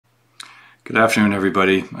Good afternoon,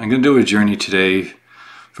 everybody. I'm going to do a journey today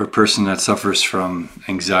for a person that suffers from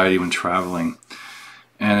anxiety when traveling.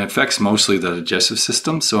 And it affects mostly the digestive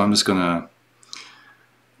system, so I'm just going to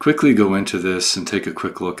quickly go into this and take a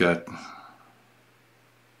quick look at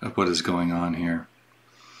what is going on here.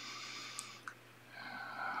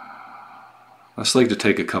 I just like to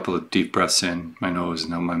take a couple of deep breaths in my nose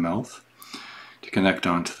and out my mouth to connect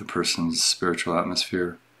onto the person's spiritual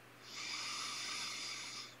atmosphere.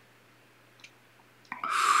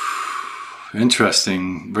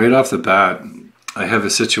 Interesting. Right off the bat, I have a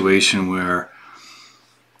situation where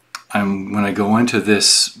when I go into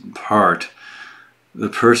this part, the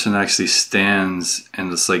person actually stands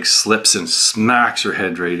and just like slips and smacks her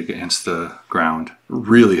head right against the ground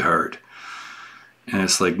really hard. And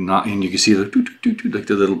it's like not, and you can see the doo, doo, doo, doo, like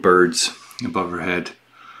the little birds above her head.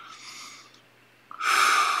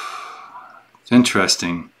 It's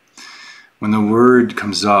interesting. When the word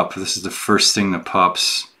comes up, this is the first thing that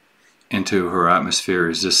pops into her atmosphere,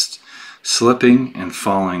 is just slipping and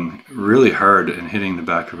falling really hard and hitting the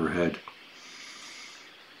back of her head.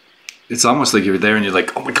 It's almost like you're there and you're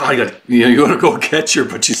like, oh my God, you gotta go catch her,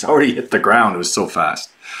 but she's already hit the ground. It was so fast.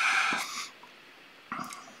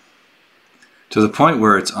 To the point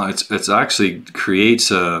where it's actually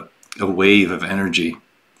creates a wave of energy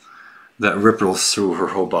that ripples through her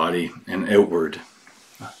whole body and outward.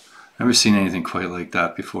 I've never seen anything quite like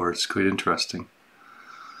that before. It's quite interesting.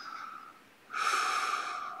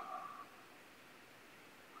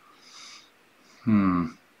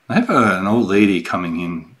 I have an old lady coming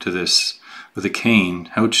into this with a cane,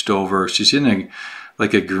 ouched over. She's in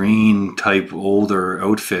like a green type older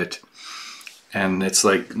outfit. And it's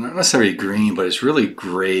like, not necessarily green, but it's really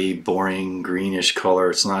gray, boring, greenish color.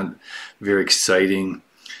 It's not very exciting.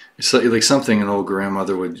 It's like something an old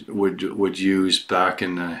grandmother would use back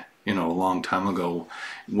in the, a long time ago.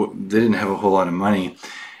 They didn't have a whole lot of money.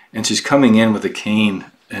 And she's coming in with a cane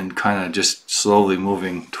and kind of just slowly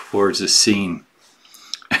moving towards the scene.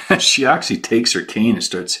 She actually takes her cane and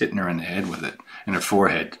starts hitting her in the head with it, in her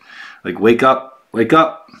forehead. Like, wake up, wake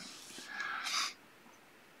up.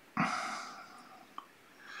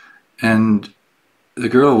 And the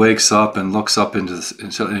girl wakes up and looks up into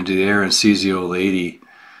the air and sees the old lady.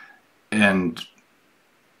 And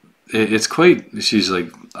it's quite, she's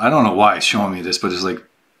like, I don't know why it's showing me this, but it's like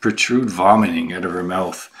protrude vomiting out of her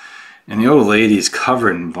mouth. And the old lady is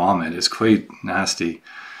covered in vomit. It's quite nasty.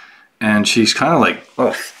 And she's kind of like,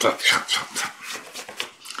 oh,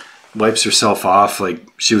 wipes herself off like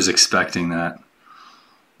she was expecting that.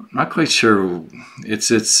 I'm not quite sure. I'm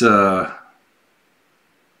just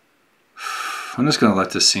going to let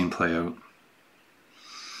this scene play out.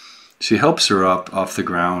 She helps her up off the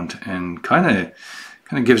ground and kind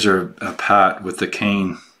of gives her a pat with the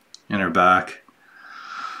cane in her back.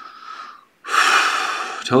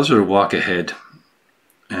 Tells her to walk ahead.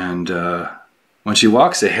 And when she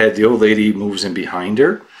walks ahead, the old lady moves in behind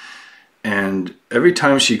her. And every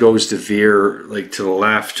time she goes to veer like to the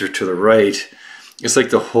left or to the right, it's like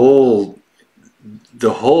her whole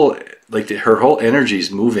energy is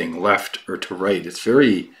moving left or to right. It's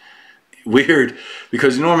very weird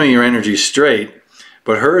because normally your energy is straight,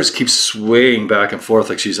 but hers keeps swaying back and forth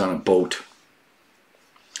like she's on a boat.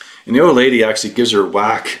 And the old lady actually gives her a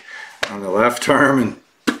whack on the left arm and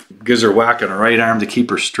gives her a whack on her right arm to keep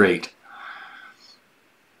her straight.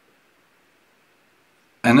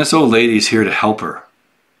 And this old lady's here to help her.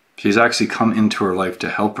 She's actually come into her life to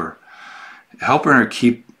help her. Helping her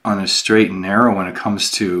keep on a straight and narrow when it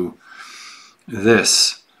comes to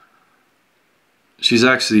this. She's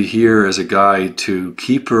actually here as a guide to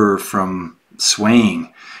keep her from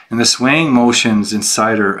swaying. And the swaying motions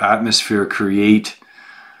inside her atmosphere create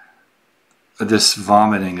this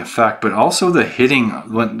vomiting effect, but also the hitting.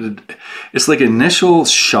 It's like initial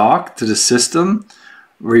shock to the system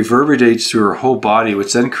reverberates through her whole body,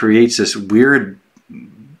 which then creates this weird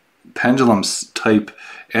pendulum type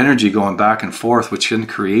energy going back and forth, which then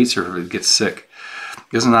creates her to get sick.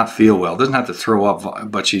 Does not feel well. Doesn't have to throw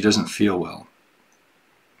up, but she doesn't feel well.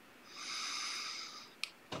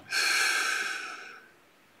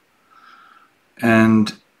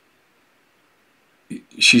 And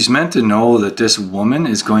she's meant to know that this woman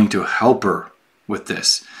is going to help her with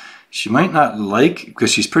this. She might not like,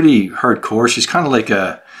 because she's pretty hardcore. She's kind of like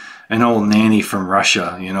an old nanny from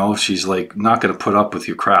Russia, She's like not going to put up with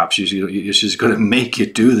your crap. She's going to make you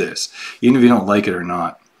do this, even if you don't like it or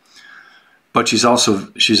not. But she's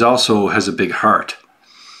also has a big heart.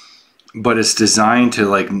 But it's designed to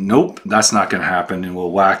like, nope, that's not going to happen, and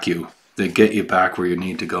we'll whack you to get you back where you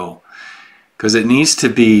need to go. Because it needs to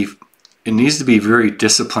be very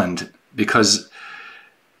disciplined, because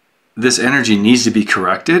this energy needs to be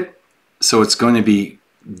corrected, so it's going to be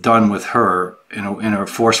done with her in a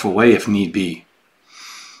forceful way if need be,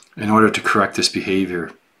 in order to correct this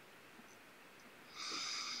behavior.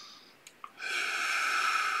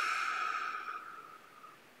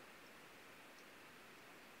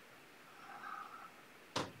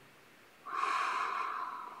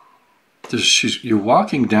 You're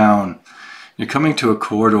walking down, you're coming to a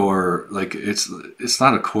corridor, like it's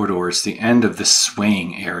not a corridor, it's the end of this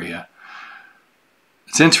swaying area.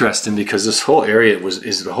 It's interesting because this whole area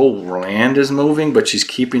the whole land is moving, but she's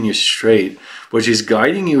keeping you straight, but she's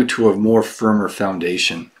guiding you to a more firmer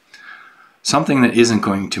foundation, something that isn't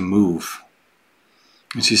going to move.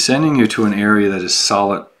 And she's sending you to an area that is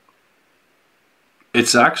solid.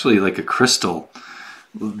 It's actually like a crystal.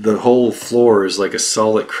 The whole floor is like a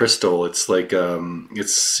solid crystal. It's like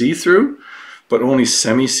it's see-through, but only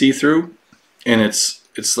semi-see-through, and it's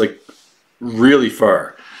like really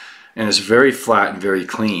far, and it's very flat and very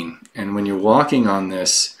clean. And when you're walking on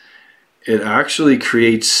this, it actually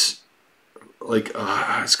creates like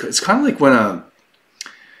it's kind of like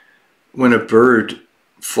when a bird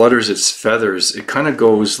flutters its feathers. It kind of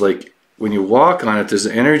goes like, when you walk on it, there's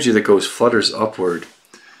an energy that flutters upward.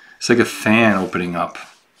 It's like a fan opening up,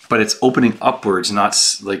 but it's opening upwards, not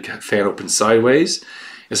like a fan opens sideways.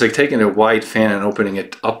 It's like taking a wide fan and opening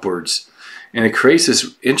it upwards. And it creates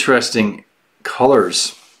this interesting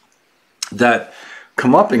colors that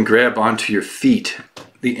come up and grab onto your feet,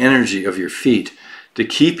 the energy of your feet, to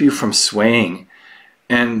keep you from swaying.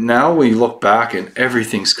 And now when you look back, and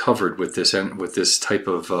everything's covered with this type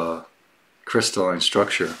of crystalline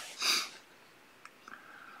structure.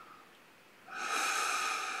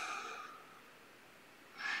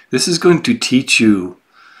 This is going to teach you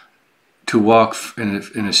to walk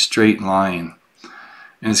in a straight line,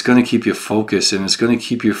 and it's going to keep you focused, and it's going to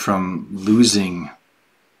keep you from losing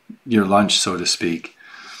your lunch, so to speak.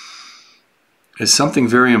 It's something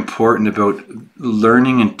very important about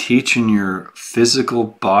learning and teaching your physical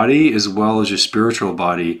body as well as your spiritual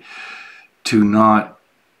body to not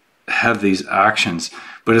have these actions.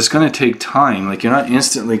 But it's going to take time. Like, you're not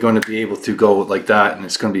instantly going to be able to go like that and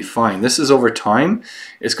it's going to be fine. This is over time.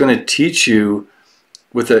 It's going to teach you,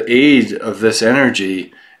 with the aid of this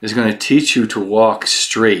energy, is going to teach you to walk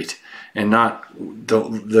straight and not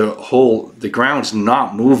the ground's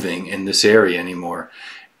not moving in this area anymore.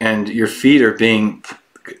 And your feet are being,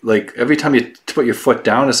 like, every time you put your foot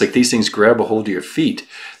down, it's like these things grab a hold of your feet.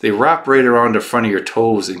 They wrap right around the front of your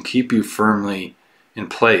toes and keep you firmly in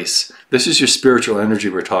place. This is your spiritual energy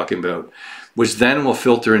we're talking about, which then will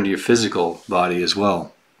filter into your physical body as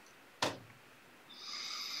well.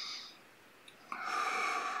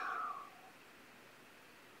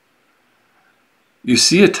 You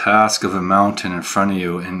see a task of a mountain in front of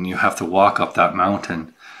you, and you have to walk up that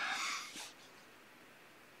mountain.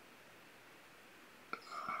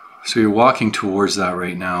 So you're walking towards that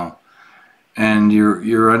right now, and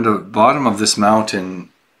you're on the bottom of this mountain,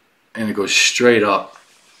 and it goes straight up.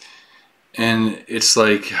 And it's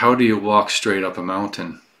like, how do you walk straight up a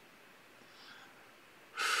mountain?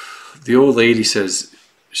 The old lady says,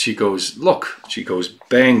 she goes, look, she goes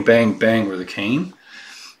bang, bang, bang with a cane,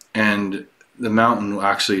 and the mountain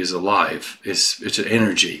actually is alive. It's an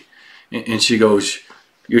energy. And she goes,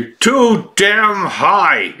 you're too damn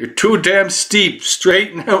high. You're too damn steep.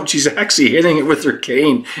 Straighten out. She's actually hitting it with her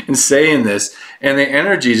cane and saying this. And the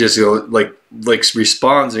energy just like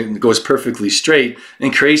responds and goes perfectly straight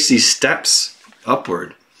and creates these steps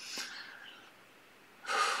upward.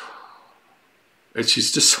 And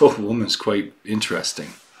she's just so, woman's quite interesting.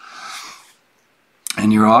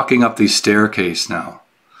 And you're walking up these staircase now.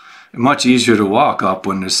 Much easier to walk up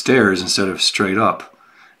when there's stairs instead of straight up.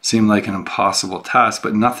 Seemed like an impossible task,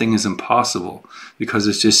 but nothing is impossible because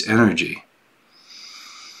it's just energy.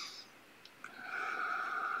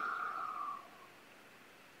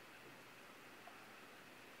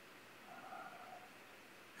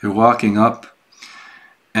 You're walking up,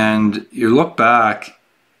 and you look back,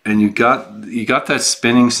 and you got that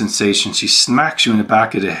spinning sensation. She smacks you in the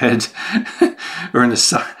back of the head or in the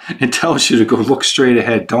side and tells you to go look straight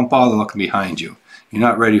ahead. Don't bother looking behind you. You're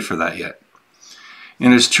not ready for that yet.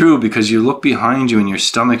 And it's true, because you look behind you and your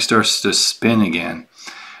stomach starts to spin again.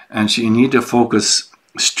 And you need to focus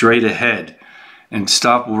straight ahead and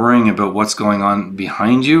stop worrying about what's going on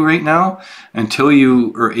behind you right now until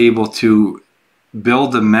you are able to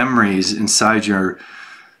build the memories inside your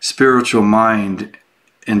spiritual mind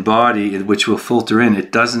and body, which will filter in.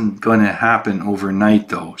 It doesn't going to happen overnight,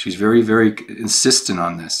 though. She's very, very insistent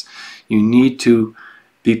on this. You need to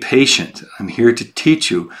be patient. I'm here to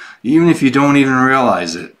teach you, even if you don't even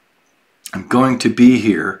realize it. I'm going to be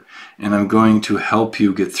here, and I'm going to help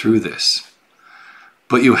you get through this.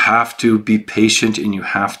 But you have to be patient and you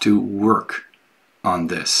have to work on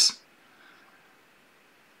this.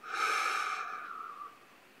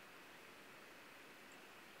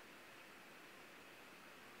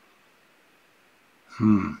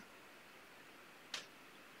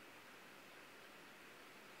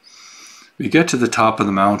 We get to the top of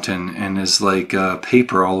the mountain and there's like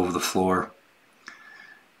paper all over the floor.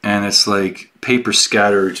 And it's like paper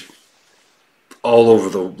scattered all over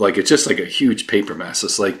the, like it's just like a huge paper mess.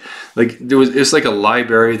 It's like it's like a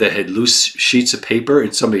library that had loose sheets of paper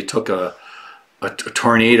and somebody took a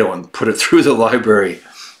tornado and put it through the library.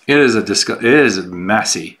 It is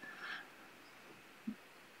messy.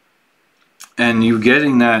 And you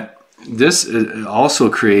getting that, this also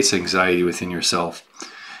creates anxiety within yourself.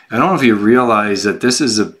 I don't know if you realize that this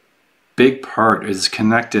is a big part, is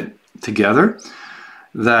connected together,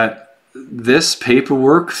 that this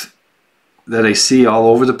paperwork that I see all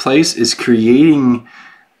over the place is creating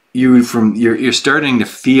you from, you're starting to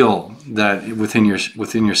feel that within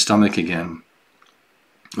your stomach again,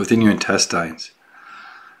 within your intestines.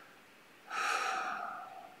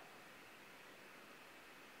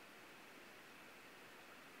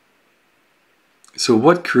 So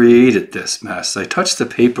what created this mess? I touched the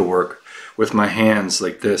paperwork with my hands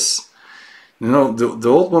like this. You know, the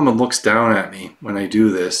old woman looks down at me when I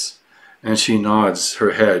do this, and she nods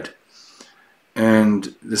her head.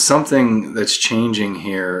 And there's something that's changing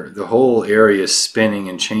here. The whole area is spinning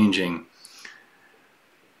and changing.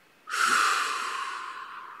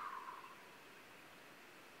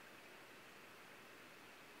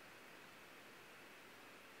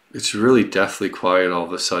 It's really deathly quiet all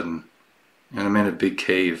of a sudden. And I'm in a big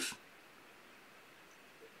cave.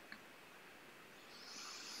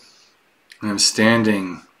 And I'm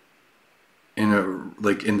standing in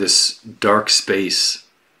in this dark space.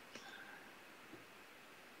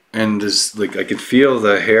 And there's like, I can feel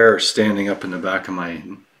the hair standing up in the back of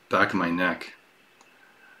my neck.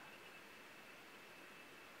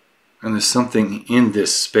 And there's something in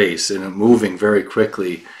this space, and I'm moving very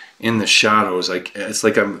quickly in the shadows. It's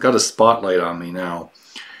like I've got a spotlight on me now.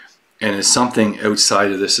 And it's something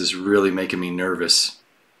outside of this is really making me nervous.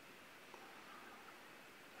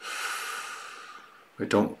 I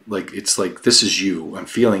don't like, it's like, this is you. I'm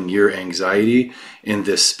feeling your anxiety in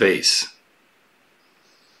this space.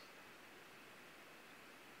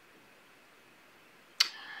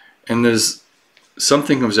 And there's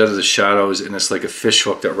something comes out of the shadows, and it's like a fish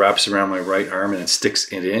hook that wraps around my right arm, and it sticks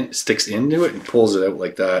into it and pulls it out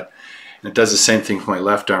like that. And it does the same thing for my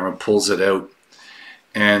left arm and pulls it out.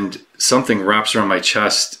 And something wraps around my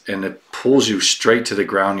chest and it pulls you straight to the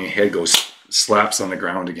ground. Your head goes, slaps on the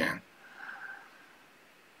ground again.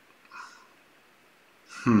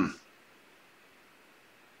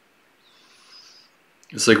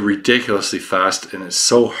 It's like ridiculously fast, and it's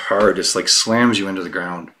so hard. It's like slams you into the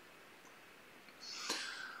ground.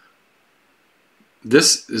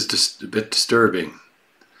 This is just a bit disturbing.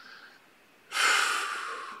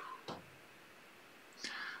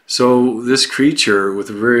 So this creature with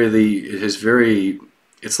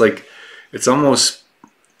it's almost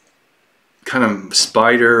kind of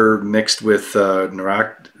spider mixed with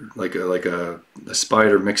like a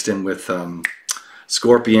spider mixed in with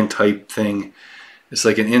scorpion type thing. It's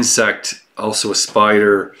like an insect, also a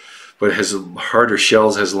spider, but it has harder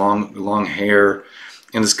shells, has long hair,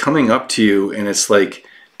 and it's coming up to you, and it's like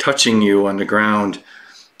touching you on the ground,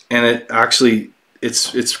 and it actually.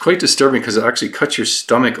 It's quite disturbing because it actually cuts your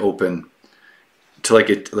stomach open to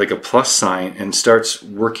like a plus sign and starts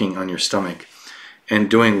working on your stomach and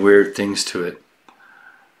doing weird things to it.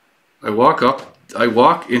 I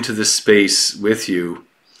walk into this space with you,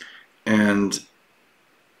 and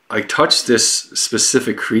I touch this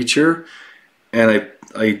specific creature, and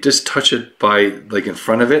I just touch it by like in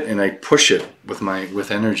front of it, and I push it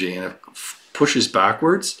with energy, and it pushes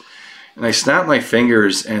backwards. And I snap my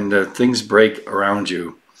fingers, and things break around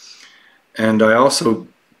you. And I also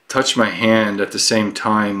touch my hand at the same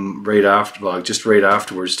time just right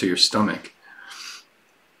afterwards to your stomach.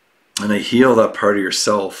 And I heal that part of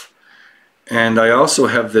yourself. And I also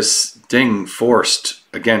have this thing forced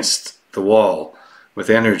against the wall with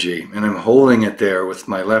energy. And I'm holding it there with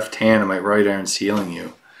my left hand, and my right arm's healing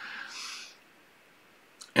you.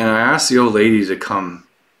 And I ask the old lady to come.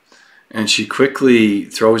 And she quickly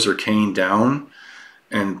throws her cane down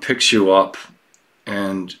and picks you up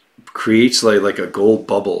and creates like a gold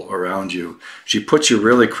bubble around you. She puts you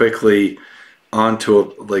really quickly onto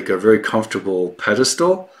a very comfortable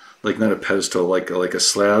pedestal, like not a pedestal, like a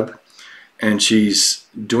slab. And she's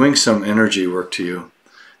doing some energy work to you.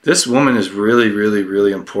 This woman is really, really,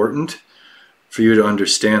 really important for you to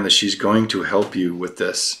understand that she's going to help you with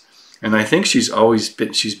this. And I think she's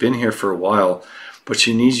been here for a while, but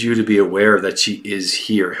she needs you to be aware that she is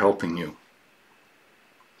here helping you.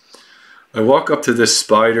 I walk up to this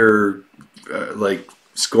spider, like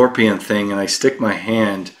scorpion thing, and I stick my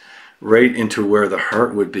hand right into where the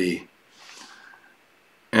heart would be.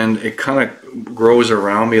 And it kind of grows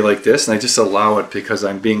around me like this, and I just allow it because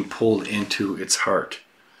I'm being pulled into its heart.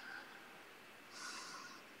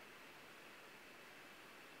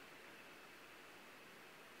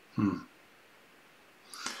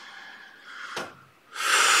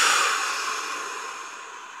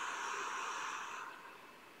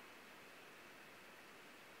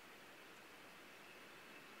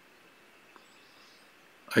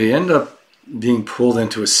 I end up being pulled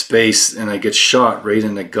into a space and I get shot right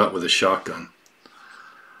in the gut with a shotgun.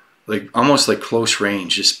 Like almost like close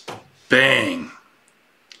range, just bang.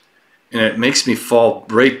 And it makes me fall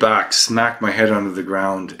right back, smack my head onto the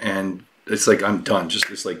ground, and it's like I'm done.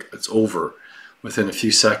 It's like it's over within a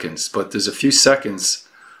few seconds. But there's a few seconds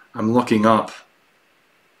I'm looking up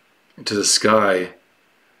into the sky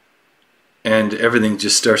and everything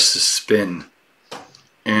just starts to spin.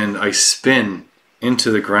 And I spin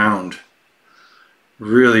into the ground,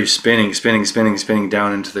 really spinning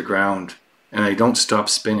down into the ground, and I don't stop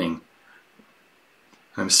spinning.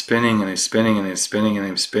 I'm spinning and I'm spinning and I'm spinning and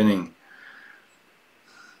I'm spinning.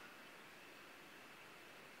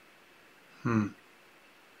 I'm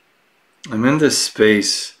in this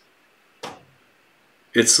space.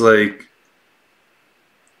 It's like,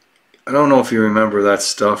 I don't know if you remember that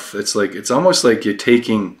stuff. It's like, it's almost like you're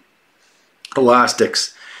taking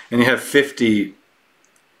elastics and you have 50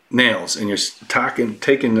 nails and you're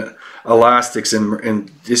taking elastics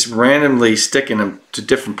and just randomly sticking them to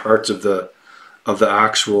different parts of the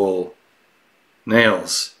actual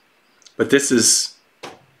nails. But this is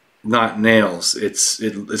not nails.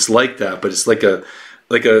 It's like that, but it's like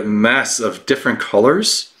a mess of different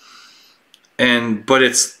colors, but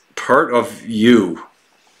it's part of you.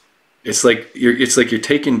 It's like you're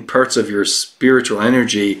taking parts of your spiritual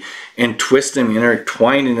energy and twisting and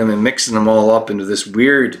intertwining them and mixing them all up into this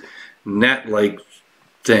weird net-like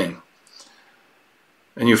thing.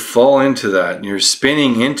 And you fall into that, and you're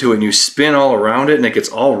spinning into it, and you spin all around it, and it gets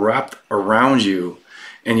all wrapped around you,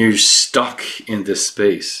 and you're stuck in this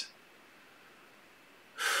space.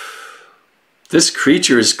 This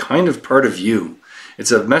creature is kind of part of you.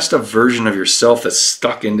 It's a messed up version of yourself that's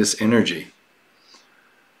stuck in this energy.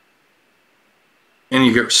 And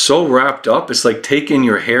you get so wrapped up, it's like taking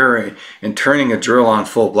your hair and turning a drill on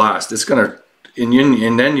full blast. It's gonna,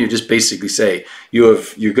 and then you just basically say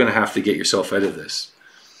you're gonna have to get yourself out of this.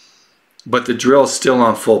 But the drill's still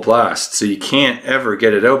on full blast, so you can't ever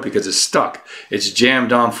get it out because it's stuck. It's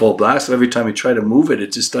jammed on full blast. So every time you try to move it,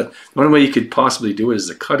 it's just the only way you could possibly do it is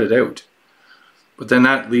to cut it out. But then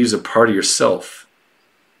that leaves a part of yourself,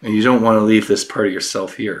 and you don't want to leave this part of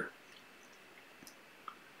yourself here.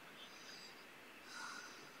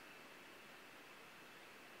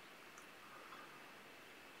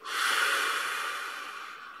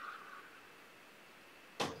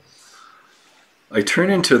 I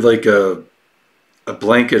turn into like a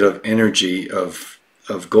blanket of energy of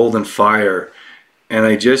golden fire, and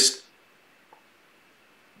I just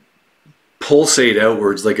pulsate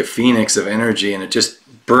outwards like a phoenix of energy, and it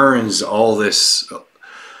just burns all this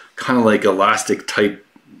kind of like elastic type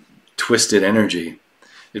twisted energy.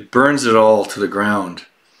 It burns it all to the ground,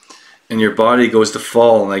 and your body goes to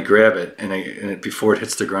fall, and I grab it, and before it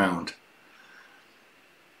hits the ground.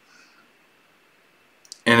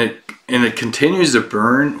 And it continues to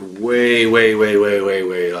burn way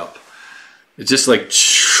up. It's just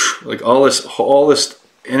like all this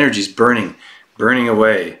energy's burning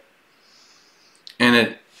away. And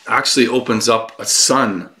it actually opens up a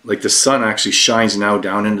sun, like the sun actually shines now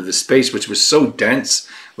down into the space, which was so dense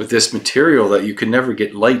with this material that you could never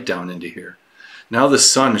get light down into here. Now the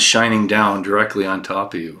sun is shining down directly on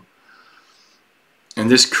top of you.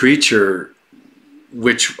 And this creature,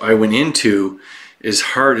 which I went into, his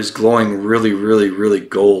heart is glowing really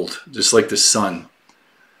gold, just like the sun.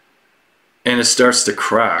 And it starts to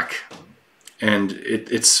crack, and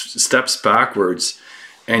it steps backwards,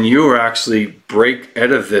 and you actually break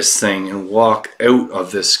out of this thing and walk out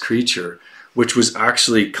of this creature, which was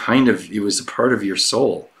actually it was a part of your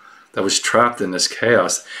soul that was trapped in this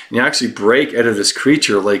chaos. And you actually break out of this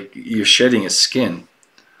creature like you're shedding a skin.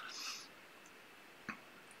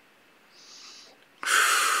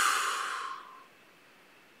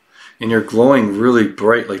 And you're glowing really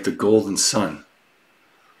bright like the golden sun.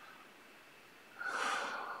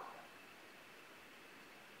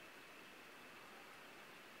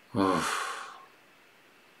 Oh.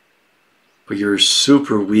 But you're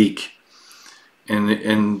super weak.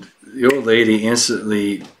 And the old lady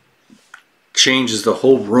instantly changes the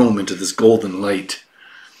whole room into this golden light.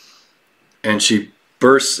 And she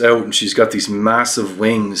bursts out, and she's got these massive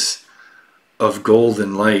wings of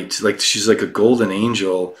golden light. Like she's like a golden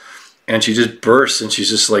angel. And she just bursts, and she's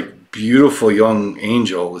just like beautiful young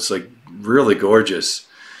angel. It's like really gorgeous.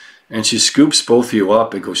 And she scoops both of you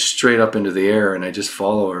up and goes straight up into the air, and I just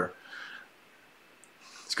follow her.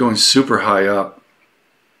 It's going super high up.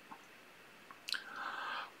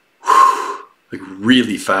 Like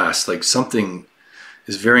really fast. Like something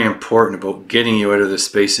is very important about getting you out of this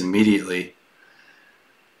space immediately.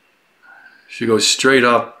 She goes straight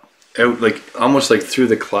up, out, like almost like through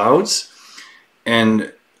the clouds,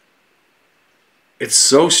 and it's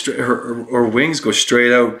so straight. Her wings go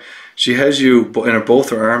straight out. She has you in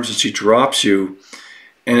both her arms, and she drops you,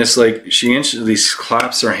 and it's like she instantly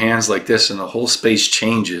claps her hands like this, and the whole space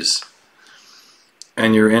changes,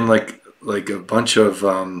 and you're in like a bunch of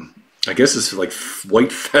I guess it's like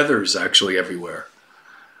white feathers actually everywhere.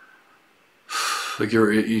 Like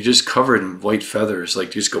you're just covered in white feathers.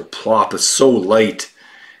 Like you just go plop. It's so light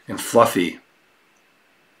and fluffy.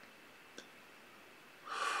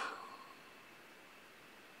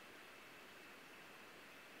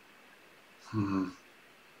 Hmm.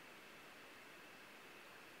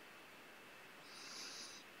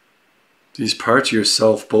 These parts of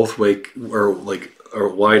yourself both are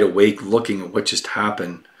wide awake, looking at what just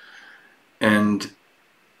happened. And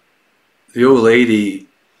the old lady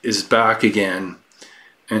is back again,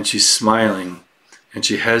 and she's smiling, and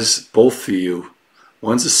she has both of you.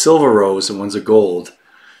 One's a silver rose and one's a gold.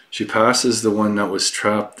 She passes the one that was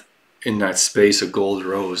trapped in that space, a gold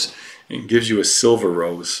rose, and gives you a silver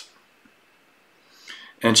rose.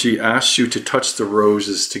 And she asks you to touch the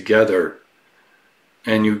roses together.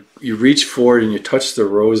 And you reach forward and you touch the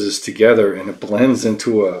roses together, and it blends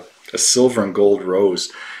into a silver and gold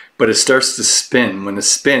rose. But it starts to spin. When it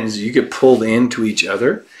spins, you get pulled into each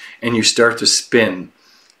other, and you start to spin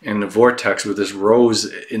in the vortex with this rose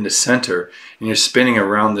in the center, and you're spinning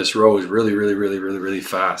around this rose really, really, really, really, really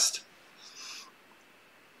fast.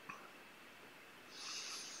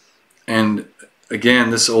 And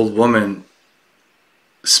again, this old woman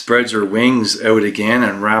spreads her wings out again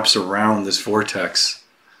and wraps around this vortex.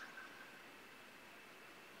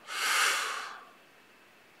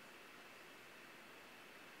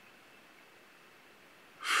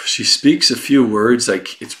 She speaks a few words,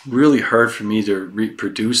 like it's really hard for me to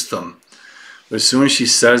reproduce them. But as soon as she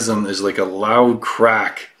says them, there's like a loud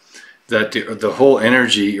crack that the whole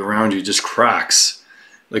energy around you just cracks,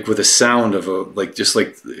 like with a sound of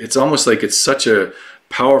it's almost like it's such a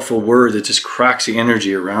powerful word that just cracks the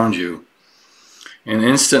energy around you. And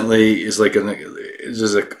instantly is like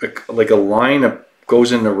like a line that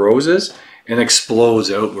goes into roses and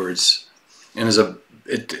explodes outwards. And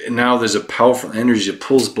now there's a powerful energy that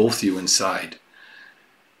pulls both of you inside.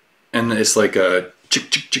 And it's like a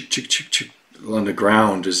chick chick chick chick chick chick on the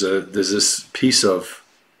ground. There's this piece of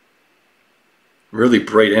really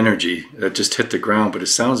bright energy that just hit the ground, but it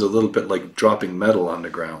sounds a little bit like dropping metal on the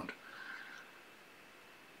ground.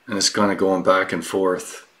 And it's kind of going back and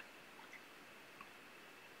forth.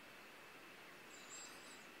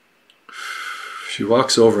 She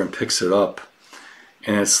walks over and picks it up,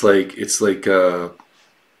 and it's like a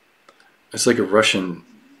Russian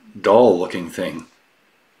doll looking thing.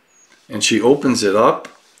 And she opens it up,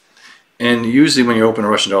 and usually when you open a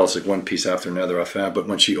Russian doll, it's like one piece after another off that. But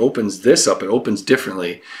when she opens this up, it opens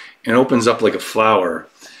differently, and opens up like a flower.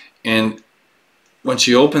 And when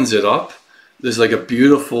she opens it up, there's like a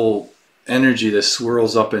beautiful energy that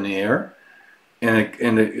swirls up in the air, and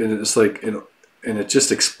it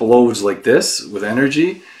just explodes like this with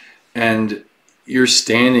energy, and you're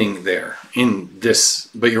standing there in this,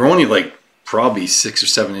 but you're only like probably 6 or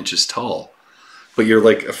 7 inches tall, but you're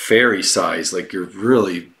like a fairy size, like you're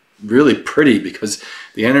really, really pretty because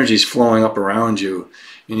the energy is flowing up around you,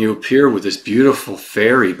 and you appear with this beautiful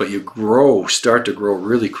fairy, but you start to grow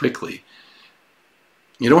really quickly.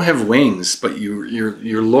 You don't have wings, but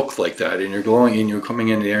you look like that, and you're glowing, and you're coming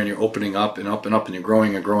in the air, and you're opening up and up and up, and you're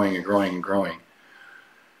growing and growing and growing and growing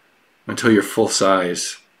until you're full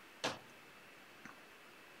size.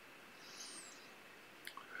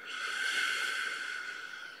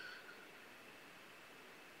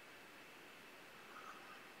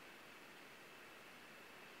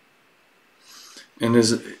 And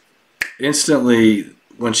there's instantly,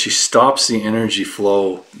 when she stops the energy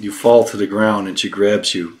flow, you fall to the ground, and she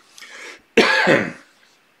grabs you. And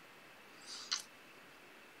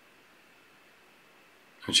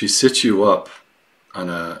she sits you up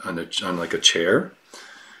on like a chair,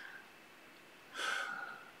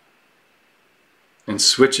 and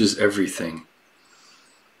switches everything.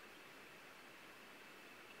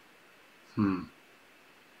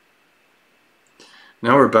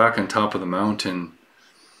 Now we're back on top of the mountain.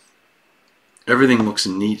 Everything looks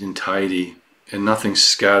neat and tidy, and nothing's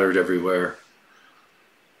scattered everywhere.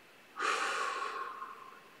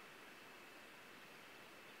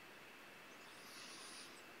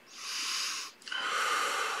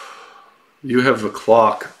 You have a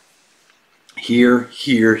clock here,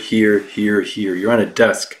 here, here, here, here. You're on a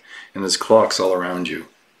desk, and there's clocks all around you.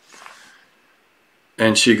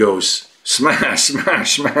 And she goes, smash,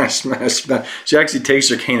 smash, smash, smash, smash. She actually takes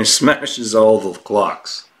her cane and smashes all the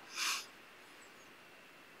clocks.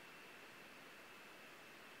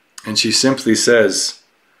 And she simply says,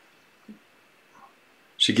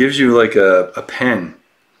 she gives you like a pen,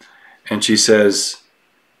 and she says,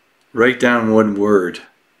 write down one word.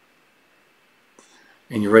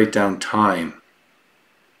 And you write down time.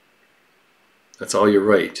 That's all you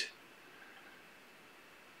write.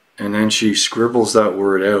 And then she scribbles that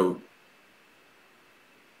word out.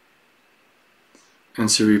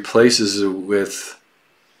 And she replaces it with,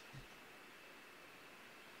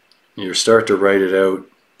 you start to write it out.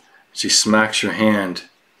 She smacks your hand.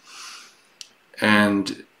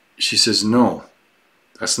 And she says, no,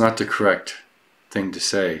 that's not the correct thing to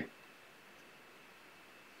say.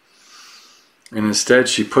 And instead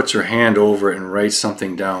she puts her hand over it and writes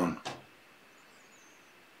something down.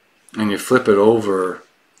 And you flip it over,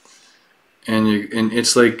 and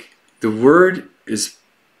it's like the word is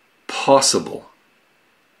possible.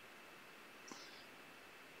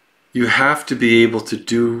 You have to be able to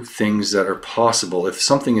do things that are possible. If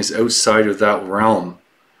something is outside of that realm,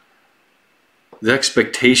 the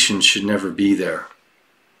expectation should never be there.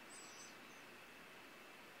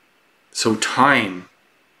 So time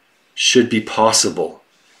should be possible,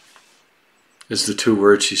 is the two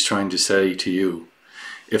words she's trying to say to you.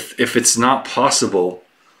 If it's not possible,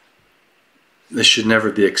 this should never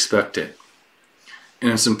be expected.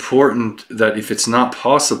 And it's important that if it's not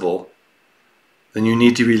possible, then you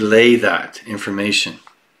need to relay that information.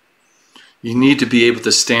 You need to be able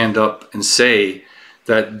to stand up and say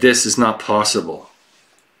that this is not possible.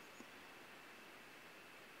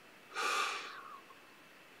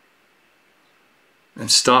 And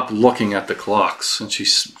stop looking at the clocks. And she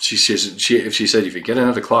says, if she said, if you get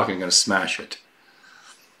another clock, I'm going to smash it.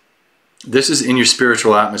 This is in your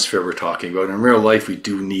spiritual atmosphere we're talking about. In real life, we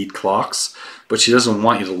do need clocks, but she doesn't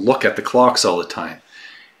want you to look at the clocks all the time.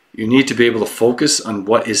 You need to be able to focus on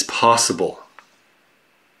what is possible.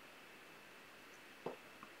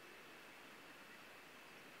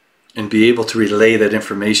 And be able to relay that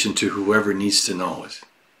information to whoever needs to know it.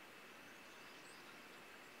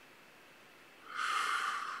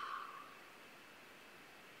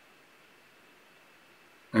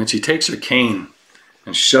 And she takes her cane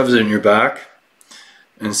and shoves it in your back,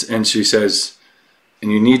 and she says,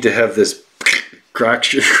 and you need to have this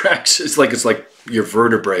cracks. It's like your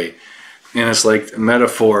vertebrae, and it's like a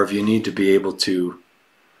metaphor of you need to be able to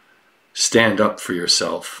stand up for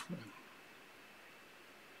yourself.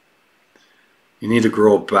 You need to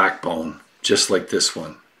grow a backbone just like this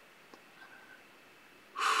one.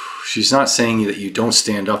 She's not saying that you don't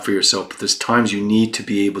stand up for yourself, but there's times you need to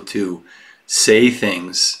be able to say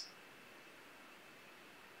things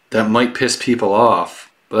that might piss people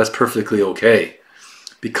off, but that's perfectly okay,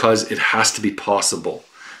 because it has to be possible.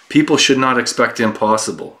 People should not expect the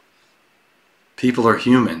impossible. People are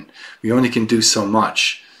human. We only can do so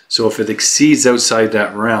much. So if it exceeds outside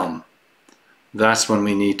that realm, that's when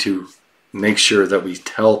we need to make sure that we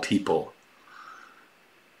tell people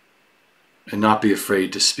and not be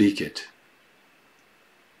afraid to speak it.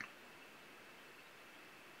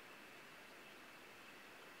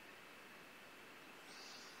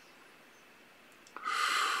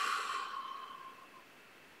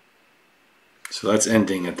 So that's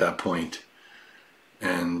ending at that point,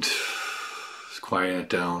 and quiet it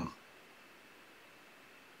down.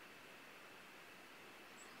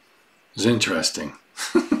 It's interesting.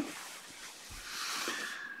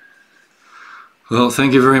 Well,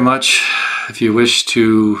 thank you very much. If you wish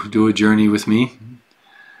to do a journey with me,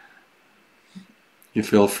 you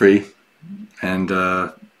feel free. And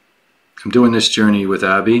I'm doing this journey with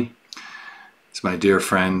Abbey. It's my dear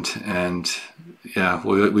friend, and yeah,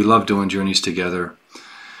 we love doing journeys together.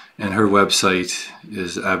 And her website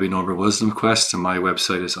is Abbey Norbert Wisdom Quest, and my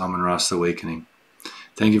website is Amun Ra Awakening.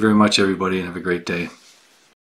 Thank you very much, everybody, and have a great day.